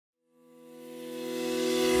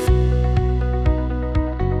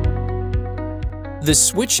The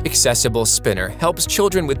Switch Accessible Spinner helps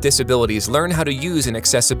children with disabilities learn how to use an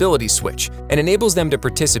accessibility switch and enables them to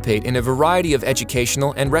participate in a variety of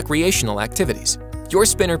educational and recreational activities. Your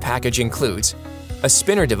spinner package includes a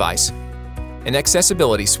spinner device, an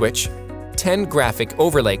accessibility switch, 10 graphic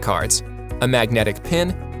overlay cards, a magnetic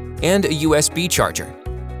pin, and a USB charger.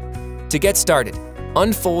 To get started,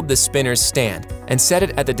 unfold the spinner's stand and set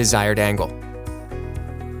it at the desired angle.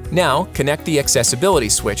 Now, connect the accessibility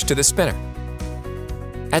switch to the spinner.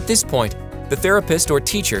 At this point, the therapist or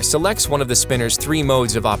teacher selects one of the spinner's 3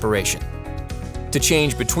 modes of operation. To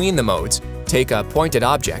change between the modes, take a pointed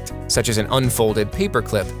object, such as an unfolded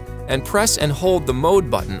paperclip, and press and hold the mode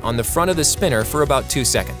button on the front of the spinner for about 2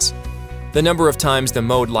 seconds. The number of times the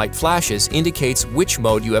mode light flashes indicates which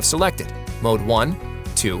mode you have selected, mode 1,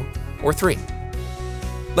 2, or 3.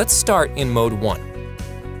 Let's start in mode 1.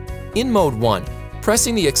 In mode 1,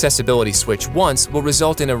 pressing the accessibility switch once will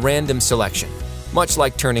result in a random selection, much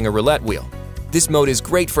like turning a roulette wheel. This mode is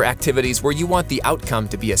great for activities where you want the outcome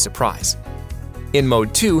to be a surprise. In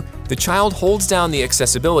mode 2, the child holds down the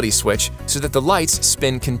accessibility switch so that the lights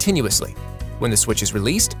spin continuously. When the switch is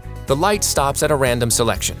released, the light stops at a random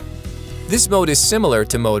selection. This mode is similar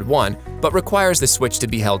to mode 1, but requires the switch to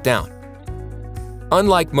be held down.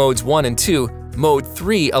 Unlike modes 1 and 2, mode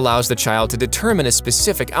 3 allows the child to determine a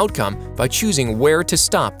specific outcome by choosing where to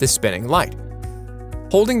stop the spinning light.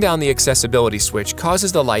 Holding down the accessibility switch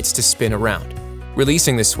causes the lights to spin around.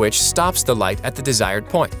 Releasing the switch stops the light at the desired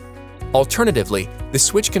point. Alternatively, the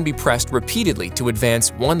switch can be pressed repeatedly to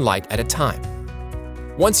advance one light at a time.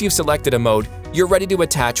 Once you've selected a mode, you're ready to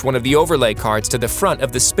attach one of the overlay cards to the front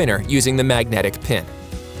of the spinner using the magnetic pin.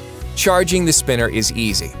 Charging the spinner is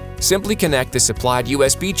easy. Simply connect the supplied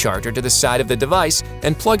USB charger to the side of the device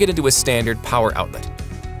and plug it into a standard power outlet.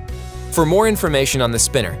 For more information on the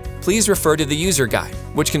spinner, please refer to the user guide,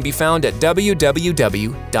 which can be found at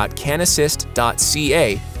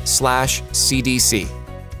www.canassist.ca/cdc.